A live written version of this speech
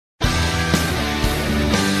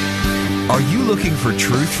Are you looking for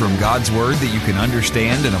truth from God's Word that you can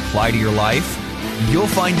understand and apply to your life? You'll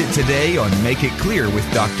find it today on Make It Clear with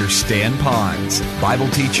Dr. Stan Ponz, Bible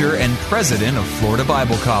teacher and president of Florida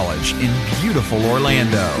Bible College in beautiful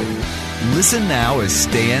Orlando. Listen now as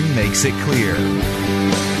Stan makes it clear.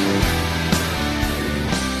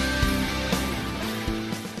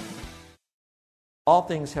 All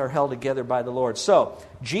things are held together by the Lord. So,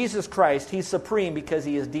 Jesus Christ, He's supreme because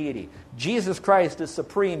He is deity. Jesus Christ is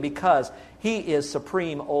supreme because He is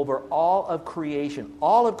supreme over all of creation.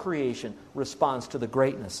 All of creation responds to the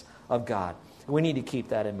greatness of God. We need to keep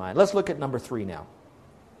that in mind. Let's look at number 3 now.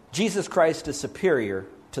 Jesus Christ is superior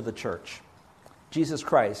to the church. Jesus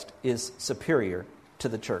Christ is superior to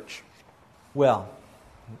the church. Well,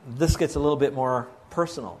 this gets a little bit more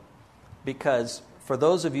personal because for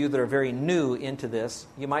those of you that are very new into this,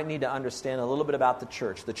 you might need to understand a little bit about the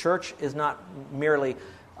church. The church is not merely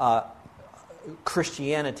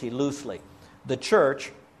Christianity loosely. The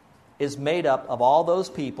church is made up of all those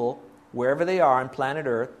people, wherever they are on planet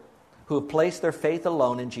Earth, who have placed their faith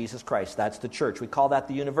alone in Jesus Christ. That's the church. We call that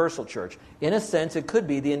the universal church. In a sense, it could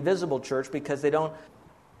be the invisible church because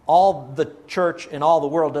all the church in all the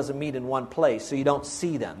world doesn't meet in one place, so you don't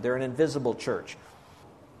see them. They're an invisible church.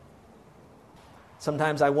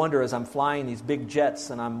 Sometimes I wonder as I'm flying these big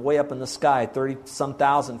jets and I'm way up in the sky, 30-some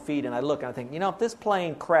thousand feet, and I look and I think, if this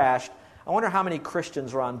plane crashed, I wonder how many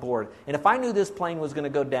Christians are on board. And if I knew this plane was going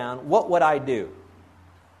to go down, what would I do?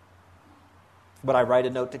 Would I write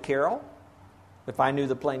a note to Carol? If I knew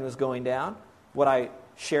the plane was going down? Would I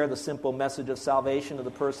share the simple message of salvation to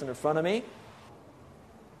the person in front of me?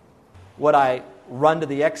 Would I run to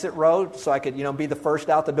the exit road so I could, be the first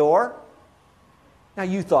out the door? Now,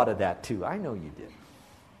 you thought of that too. I know you did.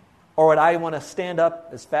 Or would I want to stand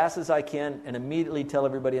up as fast as I can and immediately tell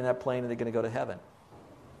everybody in that plane that they're going to go to heaven?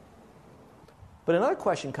 But another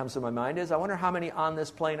question comes to my mind is, I wonder how many on this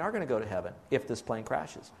plane are going to go to heaven if this plane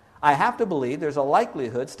crashes. I have to believe there's a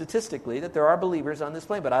likelihood, statistically, that there are believers on this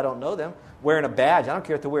plane, but I don't know them. Wearing a badge, I don't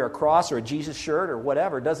care if they wear a cross or a Jesus shirt or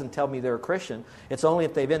whatever, it doesn't tell me they're a Christian. It's only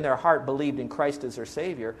if they've in their heart believed in Christ as their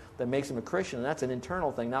Savior that makes them a Christian, and that's an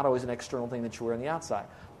internal thing, not always an external thing that you wear on the outside.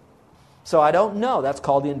 So I don't know. That's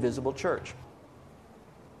called the invisible church.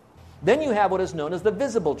 Then you have what is known as the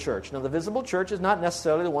visible church. Now, the visible church is not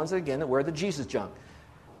necessarily the ones, that wear the Jesus junk.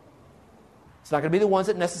 It's not going to be the ones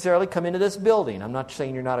that necessarily come into this building. I'm not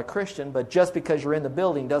saying you're not a Christian, but just because you're in the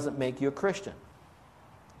building doesn't make you a Christian.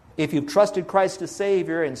 If you've trusted Christ as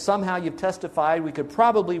Savior and somehow you've testified, we could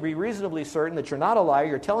probably be reasonably certain that you're not a liar,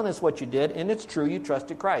 you're telling us what you did, and it's true, you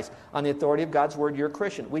trusted Christ. On the authority of God's Word, you're a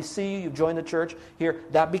Christian. We see you've joined the church here.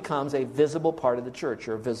 That becomes a visible part of the church.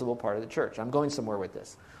 You're a visible part of the church. I'm going somewhere with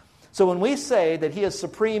this. So when we say that He is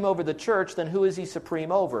supreme over the church, then who is He supreme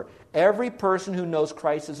over? Every person who knows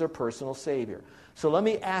Christ as their personal Savior. So let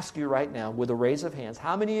me ask you right now, with a raise of hands,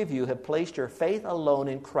 how many of you have placed your faith alone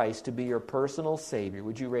in Christ to be your personal Savior?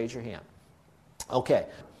 Would you raise your hand? Okay.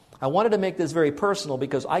 I wanted to make this very personal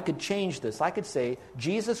because I could change this. I could say,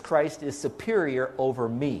 Jesus Christ is superior over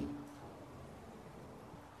me.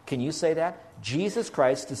 Can you say that? Jesus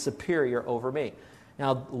Christ is superior over me.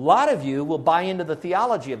 Now, a lot of you will buy into the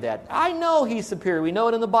theology of that. I know He's superior. We know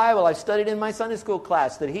it in the Bible. I studied in my Sunday school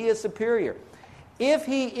class that He is superior. If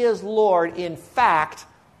He is Lord, in fact,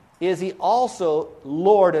 is He also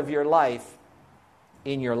Lord of your life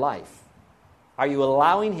in your life? Are you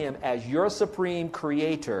allowing Him as your supreme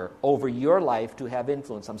creator over your life to have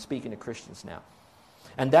influence? I'm speaking to Christians now.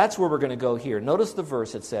 And that's where we're going to go here. Notice the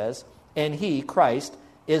verse. It says, and He, Christ,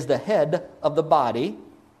 is the head of the body,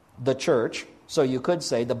 the church. So you could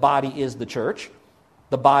say the body is the church,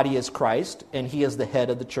 the body is Christ, and He is the head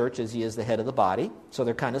of the church as He is the head of the body. So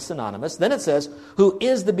they're kind of synonymous. Then it says, who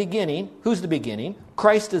is the beginning? Who's the beginning?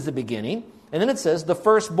 Christ is the beginning. And then it says, the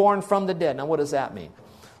firstborn from the dead. Now what does that mean?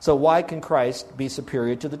 So why can Christ be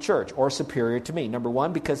superior to the church or superior to me? Number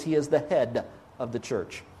one, because He is the head of the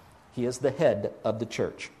church. He is the head of the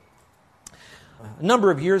church. A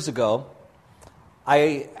number of years ago,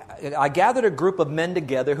 I gathered a group of men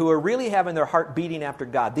together who were really having their heart beating after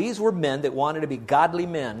God. These were men that wanted to be godly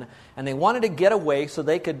men, and they wanted to get away so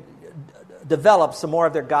they could develop some more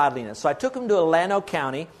of their godliness. So I took them to Llano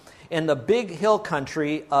County in the big hill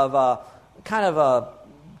country of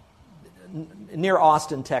near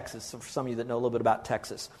Austin, Texas, for some of you that know a little bit about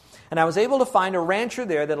Texas. And I was able to find a rancher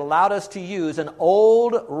there that allowed us to use an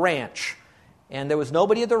old ranch. And there was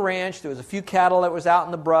nobody at the ranch. There was a few cattle that was out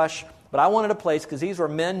in the brush. But I wanted a place because these were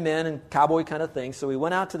men and cowboy kind of things. So we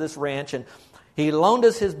went out to this ranch, and He loaned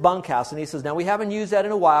us his bunkhouse, and he says, now we haven't used that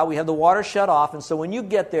in a while. We have the water shut off, and so when you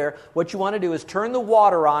get there, what you want to do is turn the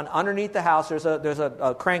water on underneath the house. There's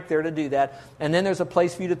a crank there to do that, and then there's a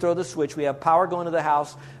place for you to throw the switch. We have power going to the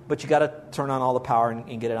house, but you got to turn on all the power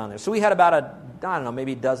and get it on there. So we had about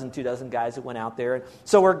maybe a dozen, 2 dozen guys that went out there. And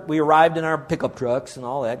so we arrived in our pickup trucks and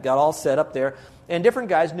all that, got all set up there. And different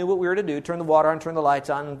guys knew what we were to do, turn the water on, turn the lights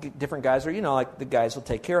on. And different guys are, like the guys will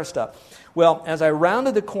take care of stuff. Well, as I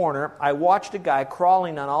rounded the corner, I watched a guy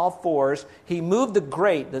crawling on all fours. He moved the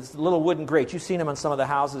grate, this little wooden grate. You've seen them on some of the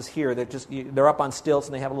houses here. They're up on stilts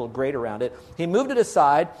and they have a little grate around it. He moved it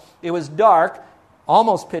aside. It was dark,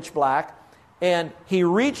 almost pitch black. And he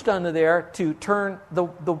reached under there to turn the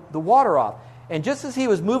water off. And just as he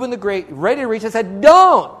was moving the grate, ready to reach, I said,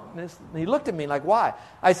 don't! And he looked at me like, why?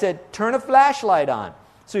 I said, turn a flashlight on.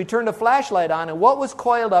 So he turned a flashlight on, and what was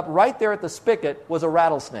coiled up right there at the spigot was a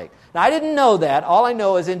rattlesnake. Now, I didn't know that. All I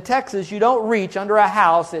know is in Texas, you don't reach under a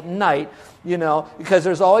house at night, because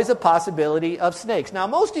there's always a possibility of snakes. Now,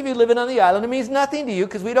 most of you living on the island, it means nothing to you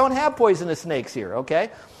because we don't have poisonous snakes here, okay?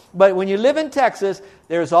 But when you live in Texas,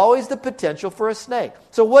 there's always the potential for a snake.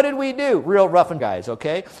 So what did we do? Real rough guys,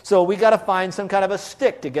 okay? So we got to find some kind of a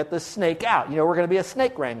stick to get the snake out. We're going to be a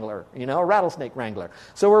snake wrangler, a rattlesnake wrangler.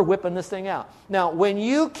 So we're whipping this thing out. Now, when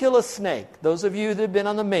you kill a snake, those of you that have been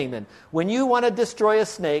on the mainland, when you want to destroy a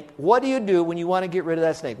snake, what do you do when you want to get rid of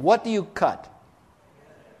that snake? What do you cut?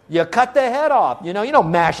 You cut the head off. You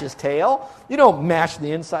don't mash his tail. You don't mash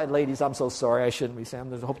the inside. Ladies, I'm so sorry. I shouldn't be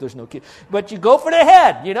saying. I hope there's no kid. But you go for the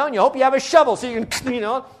head, and you hope you have a shovel so you can,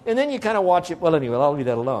 and then you kind of watch it. Well, anyway, I'll leave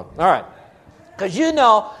that alone. All right. Because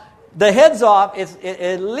the head's off.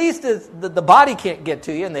 At least the body can't get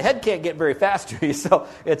to you, and the head can't get very fast to you, so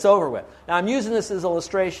it's over with. Now, I'm using this as an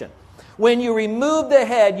illustration. When you remove the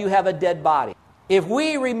head, you have a dead body. If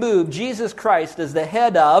we remove Jesus Christ as the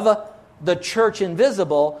head of the church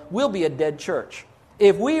invisible, will be a dead church.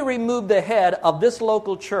 If we remove the head of this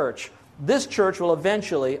local church, this church will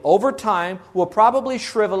eventually, over time, will probably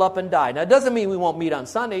shrivel up and die. Now, it doesn't mean we won't meet on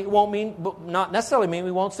Sunday. It not necessarily mean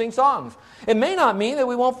we won't sing songs. It may not mean that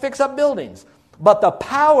we won't fix up buildings. But the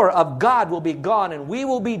power of God will be gone, and we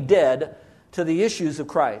will be dead to the issues of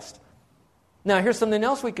Christ. Now, here's something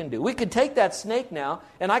else we can do. We could take that snake now,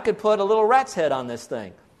 and I could put a little rat's head on this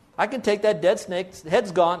thing. I can take that dead snake,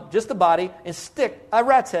 head's gone, just the body, and stick a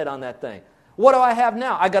rat's head on that thing. What do I have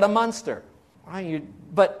now? I got a monster.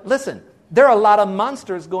 But listen, there are a lot of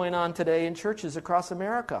monsters going on today in churches across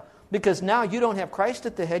America. Because now you don't have Christ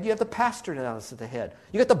at the head, you have the pastor that's at the head.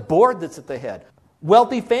 You got the board that's at the head.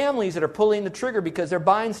 Wealthy families that are pulling the trigger because they're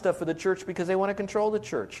buying stuff for the church because they want to control the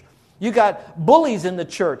church. You got bullies in the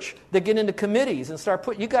church that get into committees and start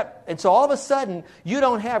and so all of a sudden, you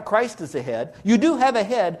don't have Christ as the head. You do have a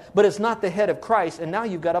head, but it's not the head of Christ, and now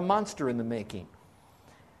you've got a monster in the making.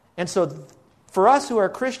 And so for us who are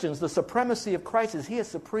Christians, the supremacy of Christ is He is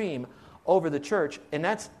supreme over the church, and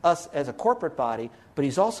that's us as a corporate body, but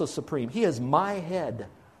He's also supreme. He is my head.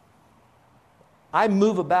 I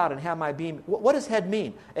move about and have my being. What does head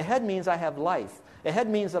mean? A head means I have life. A head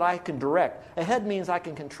means that I can direct. A head means I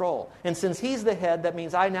can control. And since He's the head, that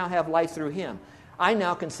means I now have life through Him. I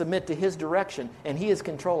now can submit to His direction, and He is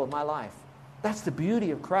control of my life. That's the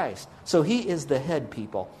beauty of Christ. So He is the head,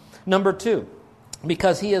 people. Number 2,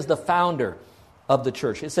 because He is the founder of the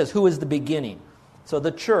church. It says, who is the beginning? So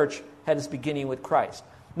the church had its beginning with Christ.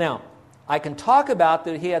 Now, I can talk about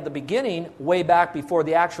that He had the beginning way back before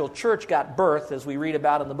the actual church got birthed, as we read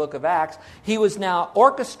about in the book of Acts. He was now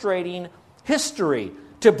orchestrating history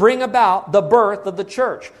to bring about the birth of the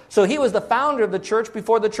church. So He was the founder of the church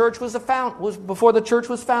before the church was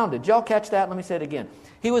founded. Did y'all catch that? Let me say it again.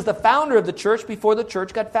 He was the founder of the church before the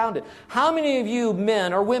church got founded. How many of you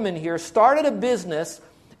men or women here started a business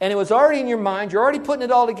and it was already in your mind, you're already putting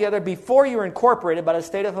it all together before you were incorporated by the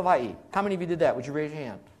state of Hawaii? How many of you did that? Would you raise your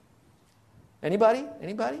hand? Anybody?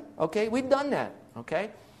 Anybody? Okay, we've done that. Okay?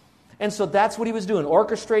 And so that's what He was doing,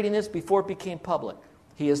 orchestrating this before it became public.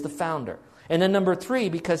 He is the founder. And then number 3,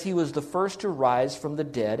 because He was the first to rise from the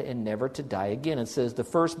dead and never to die again. It says the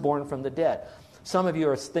firstborn from the dead. Some of you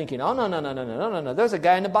are thinking, oh, no. There's a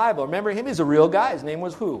guy in the Bible. Remember him? He's a real guy. His name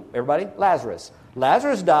was who? Everybody? Lazarus.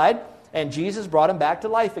 Lazarus died, and Jesus brought him back to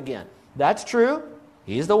life again. That's true.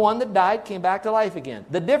 He's the one that died, came back to life again.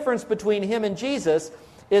 The difference between him and Jesus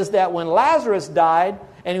is that when Lazarus died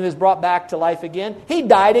and he was brought back to life again, he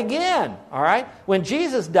died again. All right? When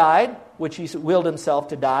Jesus died, which He willed Himself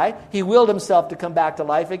to die, He willed Himself to come back to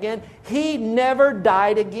life again. He never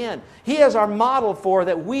died again. He is our model for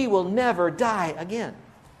that we will never die again.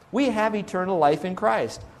 We have eternal life in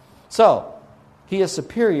Christ. So, He is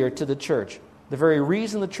superior to the church. The very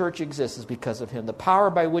reason the church exists is because of Him. The power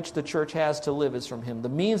by which the church has to live is from Him. The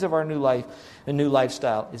means of our new life and new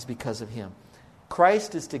lifestyle is because of Him.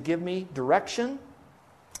 Christ is to give me direction,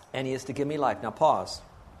 and He is to give me life. Now pause.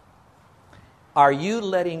 Are you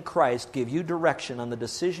letting Christ give you direction on the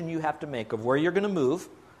decision you have to make of where you're going to move,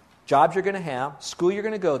 jobs you're going to have, school you're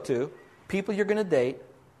going to go to, people you're going to date,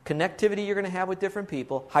 connectivity you're going to have with different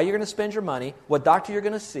people, how you're going to spend your money, what doctor you're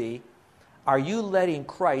going to see? Are you letting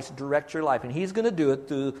Christ direct your life? And He's going to do it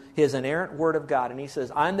through His inerrant Word of God. And He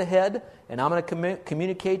says, I'm the head, and I'm going to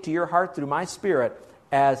communicate to your heart through my Spirit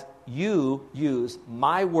as you use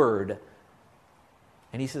my Word.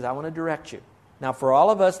 And He says, I want to direct you. Now, for all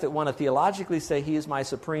of us that want to theologically say He is my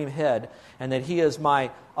supreme head and that He is my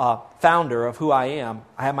founder of who I am,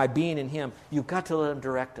 I have my being in Him, you've got to let Him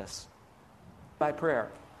direct us by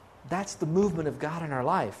prayer. That's the movement of God in our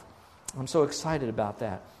life. I'm so excited about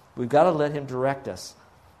that. We've got to let Him direct us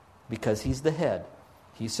because He's the head.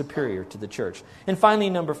 He's superior to the church. And finally,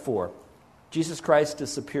 number 4, Jesus Christ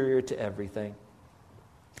is superior to everything.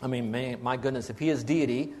 I mean, my goodness, if He is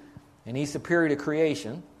deity and He's superior to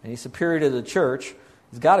creation and He's superior to the church,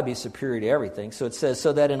 He's got to be superior to everything. So it says,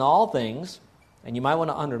 so that in all things, and you might want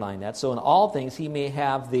to underline that, so in all things He may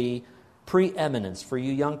have the preeminence. For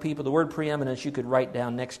you young people, the word preeminence, you could write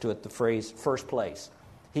down next to it the phrase first place.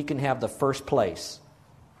 He can have the first place.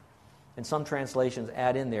 And some translations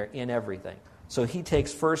add in there, in everything. So He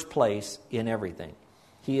takes first place in everything.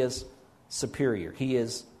 He is superior. He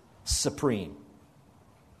is supreme.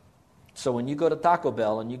 So when you go to Taco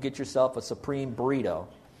Bell and you get yourself a supreme burrito,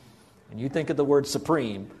 and you think of the word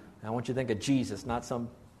supreme, I want you to think of Jesus, not some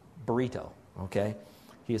burrito, okay?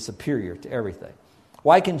 He is superior to everything.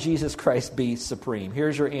 Why can Jesus Christ be supreme?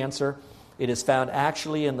 Here's your answer. It is found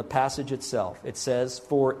actually in the passage itself. It says,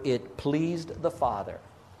 for it pleased the Father.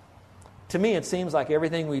 To me, it seems like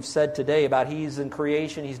everything we've said today about He's in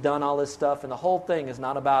creation, He's done all this stuff, and the whole thing is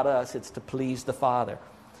not about us, it's to please the Father.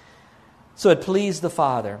 So it pleased the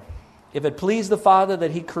Father. If it pleased the Father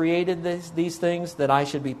that He created these things, then I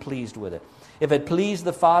should be pleased with it. If it pleased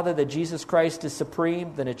the Father that Jesus Christ is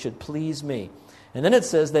supreme, then it should please me. And then it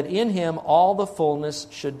says that in Him all the fullness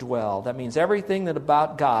should dwell. That means everything that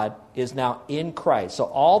about God is now in Christ. So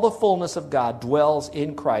all the fullness of God dwells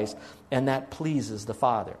in Christ, and that pleases the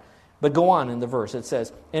Father. But go on in the verse. It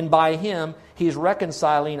says, and by Him He's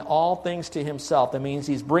reconciling all things to Himself. That means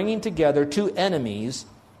He's bringing together two enemies,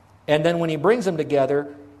 and then when He brings them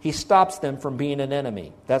together, He stops them from being an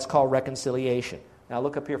enemy. That's called reconciliation. Now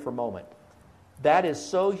look up here for a moment. That is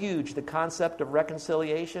so huge, the concept of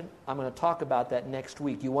reconciliation. I'm going to talk about that next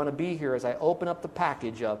week. You want to be here as I open up the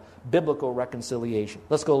package of biblical reconciliation.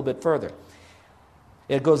 Let's go a little bit further.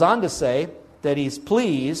 It goes on to say that He's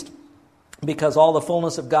pleased because all the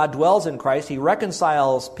fullness of God dwells in Christ. He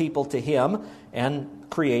reconciles people to Him and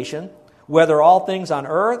creation, whether all things on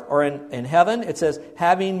earth or in heaven. It says,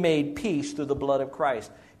 having made peace through the blood of Christ.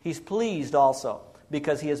 He's pleased also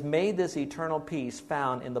because He has made this eternal peace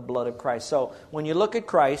found in the blood of Christ. So when you look at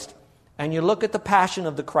Christ and you look at the Passion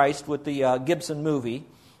of the Christ with the Gibson movie,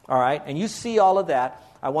 all right, and you see all of that,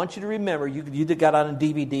 I want you to remember, you that got on a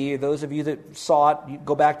DVD, or those of you that saw it, you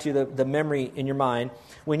go back to the memory in your mind.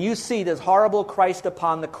 When you see this horrible Christ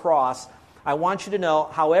upon the cross, I want you to know,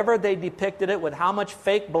 however they depicted it, with how much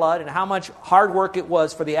fake blood and how much hard work it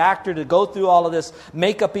was for the actor to go through all of this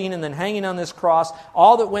makeuping and then hanging on this cross,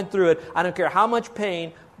 all that went through it, I don't care how much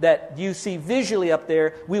pain that you see visually up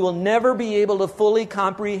there, we will never be able to fully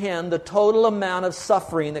comprehend the total amount of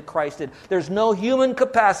suffering that Christ did. There's no human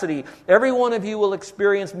capacity. Every one of you will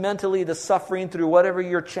experience mentally the suffering through whatever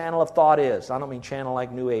your channel of thought is. I don't mean channel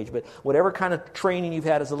like New Age, but whatever kind of training you've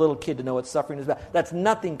had as a little kid to know what suffering is about. That's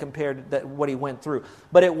nothing compared to what He went through.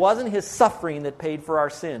 But it wasn't His suffering that paid for our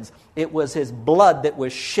sins. It was His blood that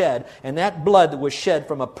was shed, and that blood that was shed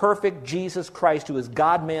from a perfect Jesus Christ who is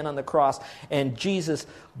God-man on the cross. And Jesus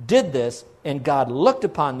did this, and God looked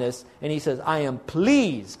upon this, and He says, I am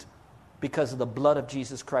pleased because of the blood of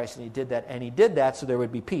Jesus Christ. And He did that, and He did that so there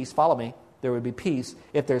would be peace. Follow me. There would be peace.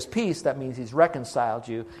 If there's peace, that means He's reconciled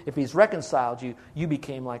you. If He's reconciled you, you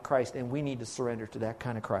became like Christ, and we need to surrender to that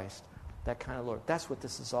kind of Christ, that kind of Lord. That's what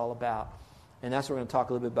this is all about. And that's what we're going to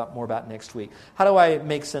talk a little bit more about next week. How do I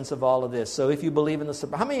make sense of all of this? So if you believe in the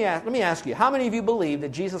supreme, let me ask you, how many of you believe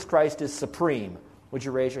that Jesus Christ is supreme? Would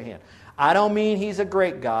you raise your hand? I don't mean He's a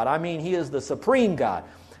great God. I mean He is the supreme God.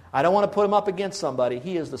 I don't want to put Him up against somebody.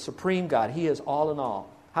 He is the supreme God. He is all in all.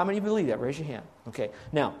 How many of you believe that? Raise your hand. Okay.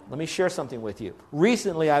 Now, let me share something with you.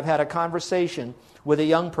 Recently, I've had a conversation with a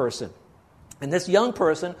young person. And this young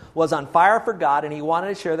person was on fire for God, and he wanted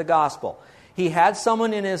to share the gospel. He had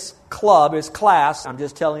someone in his club, his class. I'm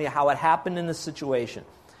just telling you how it happened in this situation.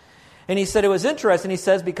 And he said it was interesting. He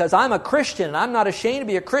says, because I'm a Christian and I'm not ashamed to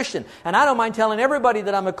be a Christian. And I don't mind telling everybody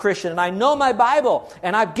that I'm a Christian. And I know my Bible.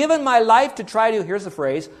 And I've given my life to try to, here's the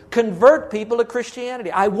phrase, convert people to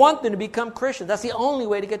Christianity. I want them to become Christians. That's the only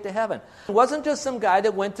way to get to heaven. It wasn't just some guy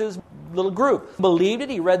that went to his little group. Believed it.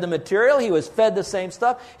 He read the material. He was fed the same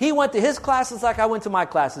stuff. He went to his classes like I went to my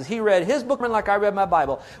classes. He read his book like I read my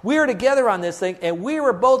Bible. We were together on this thing. And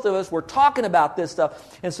both of us were talking about this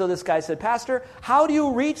stuff. And so this guy said, Pastor, how do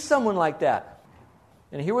you reach someone like that?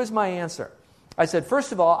 And here was my answer. I said,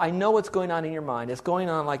 first of all, I know what's going on in your mind. It's going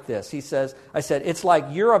on like this. I said, it's like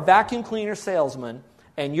you're a vacuum cleaner salesman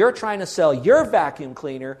and you're trying to sell your vacuum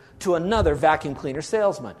cleaner to another vacuum cleaner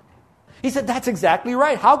salesman. He said, that's exactly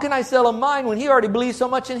right. How can I sell him mine when he already believes so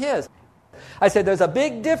much in his? I said, there's a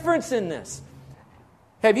big difference in this.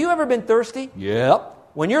 Have you ever been thirsty?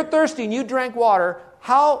 Yep. When you're thirsty and you drank water,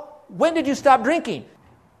 when did you stop drinking?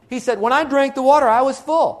 He said, when I drank the water, I was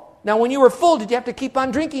full. Now, when you were full, did you have to keep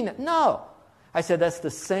on drinking it? No. I said, that's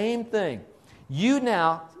the same thing. You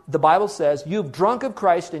now, the Bible says, you've drunk of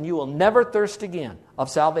Christ and you will never thirst again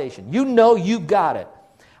of salvation. You know you've got it.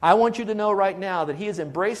 I want you to know right now that he has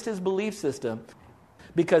embraced his belief system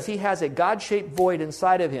because he has a God-shaped void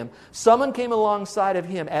inside of him. Someone came alongside of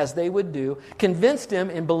him, as they would do, convinced him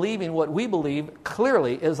in believing what we believe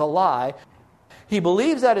clearly is a lie. He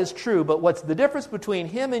believes that is true, but what's the difference between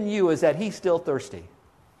him and you is that he's still thirsty.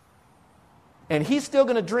 And he's still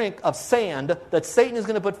going to drink of sand that Satan is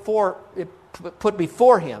going to put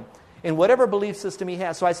before him in whatever belief system he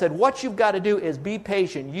has. So I said, what you've got to do is be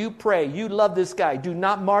patient. You pray. You love this guy. Do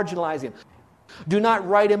not marginalize him. Do not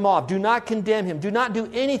write him off. Do not condemn him. Do not do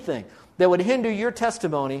anything that would hinder your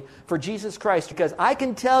testimony for Jesus Christ. Because I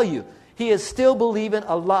can tell you, he is still believing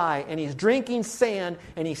a lie, and he's drinking sand,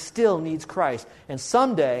 and he still needs Christ. And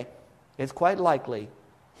someday, it's quite likely,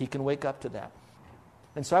 he can wake up to that.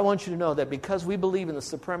 And so I want you to know that because we believe in the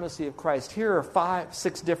supremacy of Christ, here are 5,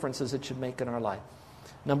 6 differences it should make in our life.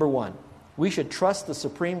 Number 1, we should trust the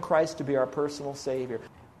supreme Christ to be our personal Savior.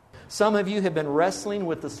 Some of you have been wrestling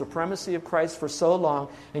with the supremacy of Christ for so long,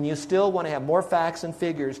 and you still want to have more facts and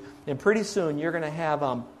figures, and pretty soon you're going to have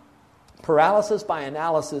paralysis by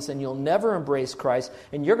analysis, and you'll never embrace Christ,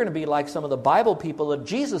 and you're going to be like some of the Bible people that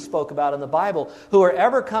Jesus spoke about in the Bible who are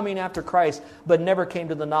ever coming after Christ but never came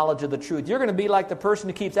to the knowledge of the truth. You're going to be like the person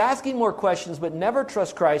who keeps asking more questions but never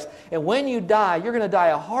trusts Christ, and when you die, you're going to die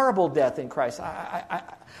a horrible death in Christ.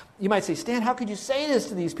 You might say, Stan, how could you say this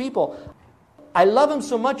to these people? I love them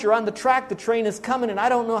so much. You're on the track, the train is coming, and I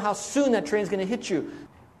don't know how soon that train's going to hit you.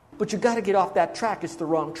 But you've got to get off that track. It's the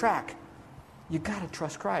wrong track. You've got to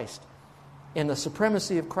trust Christ. And the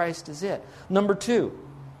supremacy of Christ is it. Number 2,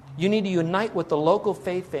 you need to unite with the local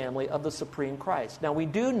faith family of the supreme Christ. Now, we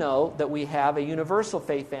do know that we have a universal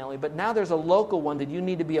faith family, but now there's a local one that you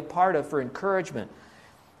need to be a part of for encouragement.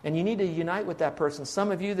 And you need to unite with that person.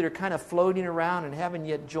 Some of you that are kind of floating around and haven't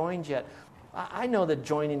yet joined yet, I know that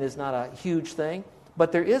joining is not a huge thing,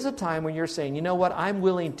 but there is a time when you're saying, you know what, I'm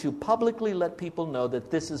willing to publicly let people know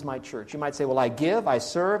that this is my church. You might say, well, I give, I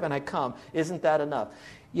serve, and I come. Isn't that enough?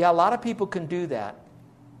 Yeah, a lot of people can do that,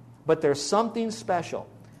 but there's something special.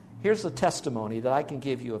 Here's a testimony that I can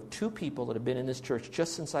give you of 2 people that have been in this church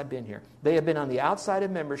just since I've been here. They have been on the outside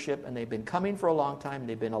of membership, and they've been coming for a long time, and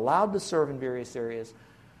they've been allowed to serve in various areas.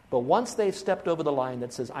 But once they've stepped over the line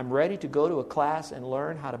that says, I'm ready to go to a class and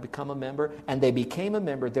learn how to become a member, and they became a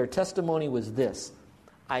member, their testimony was this: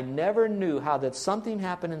 I never knew how that something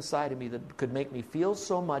happened inside of me that could make me feel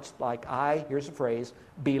so much like here's a phrase,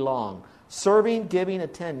 belong. Serving, giving,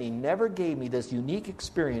 attending never gave me this unique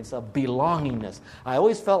experience of belongingness. I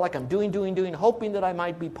always felt like I'm doing, hoping that I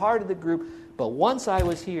might be part of the group. But once I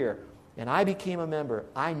was here and I became a member,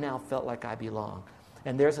 I now felt like I belong.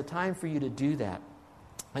 And there's a time for you to do that.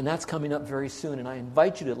 And that's coming up very soon. And I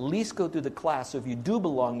invite you to at least go through the class. So if you do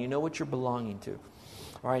belong, you know what you're belonging to.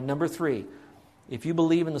 All right, number 3. If you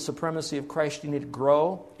believe in the supremacy of Christ, you need to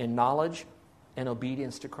grow in knowledge and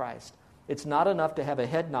obedience to Christ. It's not enough to have a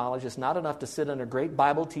head knowledge. It's not enough to sit under great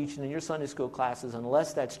Bible teaching in your Sunday school classes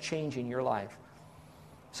unless that's changing your life.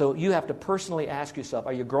 So you have to personally ask yourself,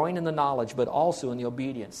 are you growing in the knowledge but also in the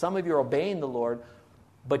obedience? Some of you are obeying the Lord,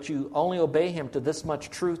 but you only obey Him to this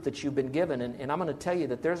much truth that you've been given. And I'm going to tell you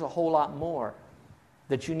that there's a whole lot more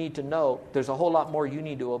that you need to know. There's a whole lot more you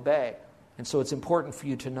need to obey. And so it's important for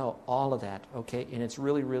you to know all of that, okay? And it's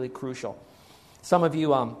really, really crucial. Some of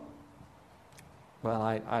you,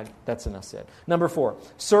 that's enough said. Number 4,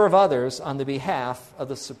 serve others on the behalf of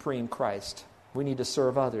the supreme Christ. We need to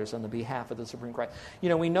serve others on the behalf of the supreme Christ. You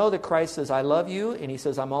know, we know that Christ says, I love you, and he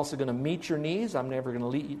says, I'm also going to meet your needs. I'm never going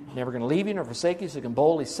to leave you nor forsake you, so you can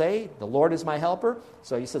boldly say, the Lord is my helper.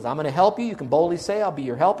 So he says, I'm going to help you. You can boldly say, I'll be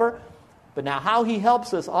your helper. But now how he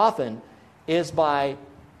helps us often is by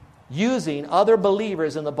using other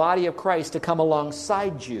believers in the body of Christ to come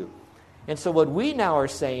alongside you. And so what we now are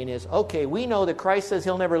saying is, okay, we know that Christ says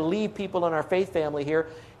he'll never leave people in our faith family here.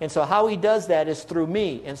 And so how he does that is through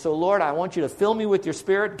me. And so, Lord, I want you to fill me with your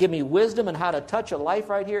Spirit. Give me wisdom on how to touch a life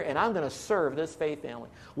right here. And I'm going to serve this faith family.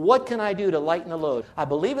 What can I do to lighten the load? I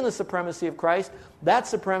believe in the supremacy of Christ. That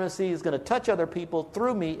supremacy is going to touch other people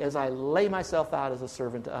through me as I lay myself out as a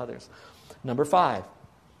servant to others. Number 5,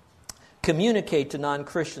 communicate to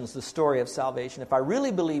non-Christians the story of salvation. If I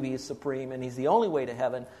really believe he is supreme and he's the only way to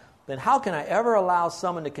heaven, then how can I ever allow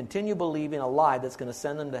someone to continue believing a lie that's going to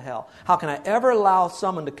send them to hell? How can I ever allow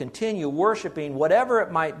someone to continue worshiping whatever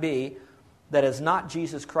it might be that is not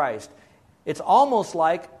Jesus Christ? It's almost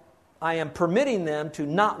like I am permitting them to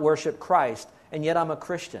not worship Christ, and yet I'm a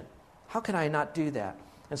Christian. How can I not do that?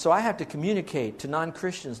 And so I have to communicate to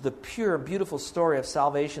non-Christians the pure, beautiful story of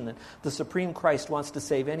salvation that the supreme Christ wants to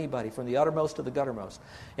save anybody from the uttermost to the guttermost.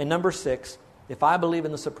 And number 6, if I believe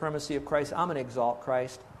in the supremacy of Christ, I'm going to exalt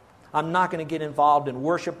Christ. I'm not going to get involved in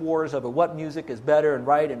worship wars over what music is better and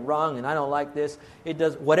right and wrong, and I don't like this. It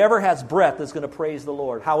does whatever has breath is going to praise the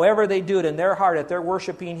Lord. However they do it in their heart, if they're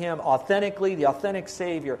worshiping him authentically, the authentic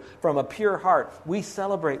Savior, from a pure heart, we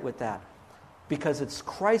celebrate with that. Because it's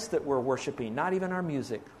Christ that we're worshiping, not even our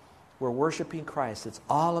music. We're worshiping Christ. It's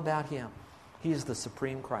all about him. He is the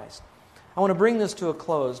supreme Christ. I want to bring this to a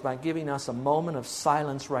close by giving us a moment of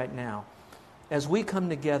silence right now as we come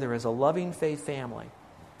together as a loving faith family,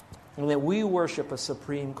 and that we worship a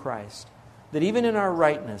supreme Christ. That even in our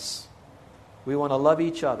rightness, we want to love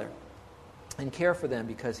each other and care for them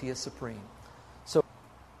because he is supreme. So,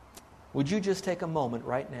 would you just take a moment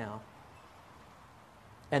right now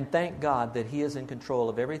and thank God that he is in control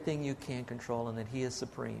of everything you can control and that he is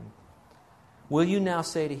supreme? Will you now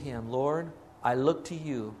say to him, Lord, I look to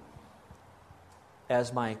you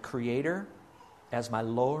as my Creator, as my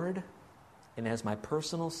Lord, and as my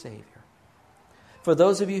personal Savior. For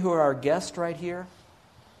those of you who are our guests right here,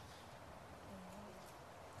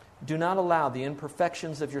 do not allow the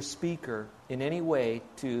imperfections of your speaker in any way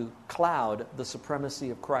to cloud the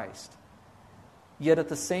supremacy of Christ. Yet at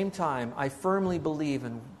the same time, I firmly believe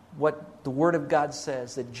in what the Word of God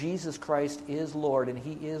says, that Jesus Christ is Lord and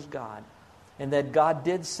he is God, and that God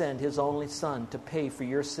did send his only Son to pay for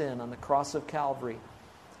your sin on the cross of Calvary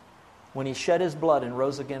when he shed his blood and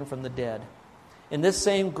rose again from the dead. And this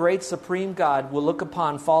same great supreme God will look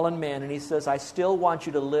upon fallen man and he says, I still want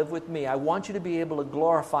you to live with me. I want you to be able to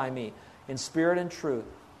glorify me in spirit and truth.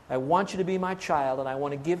 I want you to be my child and I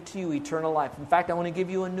want to give to you eternal life. In fact, I want to give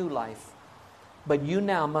you a new life. But you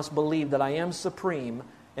now must believe that I am supreme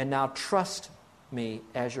and now trust me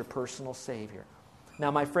as your personal Savior.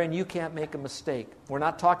 Now, my friend, you can't make a mistake. We're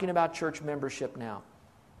not talking about church membership now.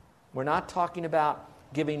 We're not talking about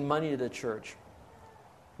giving money to the church.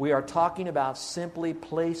 We are talking about simply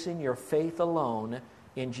placing your faith alone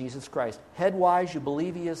in Jesus Christ. Head-wise, you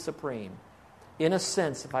believe he is supreme. In a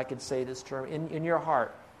sense, if I could say this term, in your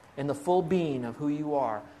heart, in the full being of who you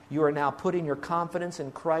are now putting your confidence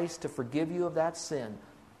in Christ to forgive you of that sin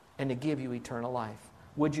and to give you eternal life.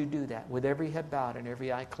 Would you do that with every head bowed and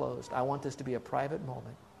every eye closed? I want this to be a private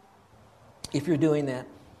moment. If you're doing that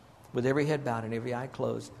with every head bowed and every eye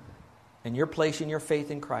closed, and you're placing your faith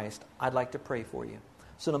in Christ, I'd like to pray for you.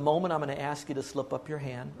 So in a moment, I'm going to ask you to slip up your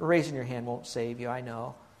hand. Raising your hand won't save you, I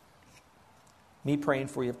know. Me praying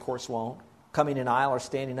for you, of course, won't. Coming in aisle or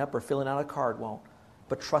standing up or filling out a card won't.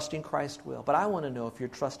 But trusting Christ will. But I want to know if you're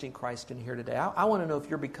trusting Christ in here today. I want to know if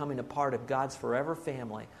you're becoming a part of God's forever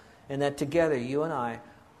family. And that together, you and I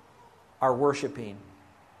are worshiping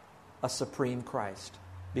a supreme Christ.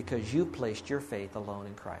 Because you placed your faith alone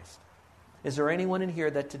in Christ. Is there anyone in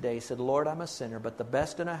here that today said, Lord, I'm a sinner, but the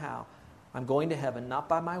best in a how, I'm going to heaven not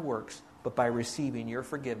by my works, but by receiving your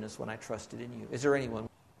forgiveness when I trusted in you? Is there anyone?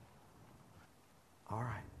 All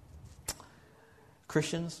right.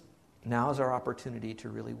 Christians, now is our opportunity to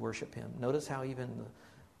really worship him. Notice how even the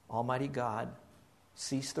Almighty God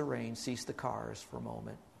ceased the rain, ceased the cars for a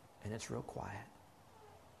moment, and it's real quiet.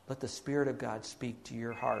 Let the Spirit of God speak to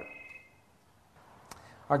your heart.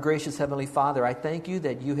 Our gracious Heavenly Father, I thank you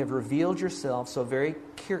that you have revealed yourself so very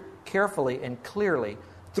carefully and clearly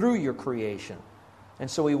through your creation. And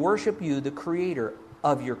so we worship you, the creator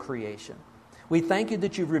of your creation. We thank you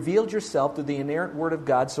that you've revealed yourself through the inerrant Word of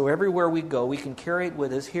God, so everywhere we go, we can carry it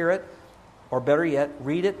with us, hear it, or better yet,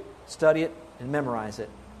 read it, study it, and memorize it.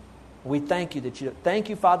 We thank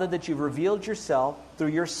you, Father, that you've revealed yourself through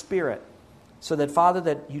your Spirit, so that, Father,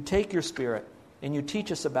 that you take your Spirit and you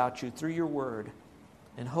teach us about you through your word.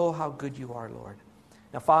 And oh, how good you are, Lord.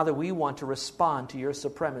 Now, Father, we want to respond to your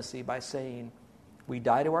supremacy by saying, we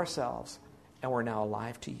die to ourselves and we're now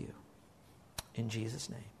alive to you. In Jesus'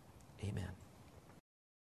 name, amen.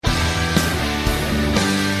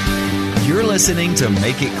 You're listening to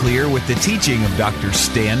Make It Clear with the teaching of Dr.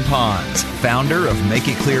 Stan Ponz, founder of Make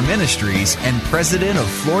It Clear Ministries and president of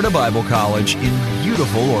Florida Bible College in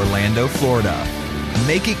beautiful Orlando, Florida.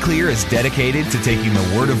 Make It Clear is dedicated to taking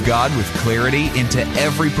the Word of God with clarity into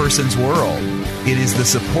every person's world. It is the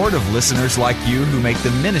support of listeners like you who make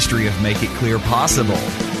the ministry of Make It Clear possible.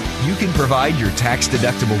 You can provide your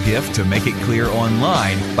tax-deductible gift to Make It Clear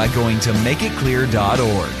online by going to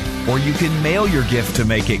makeitclear.org. Or you can mail your gift to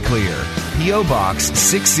Make It Clear, P.O. Box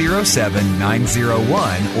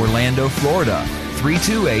 607901, Orlando, Florida,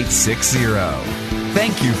 32860.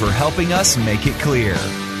 Thank you for helping us make it clear.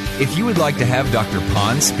 If you would like to have Dr.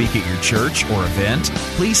 Ponz speak at your church or event,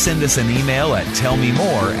 please send us an email at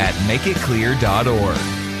tellmemore@makeitclear.org.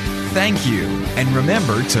 Thank you, and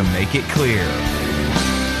remember to make it clear.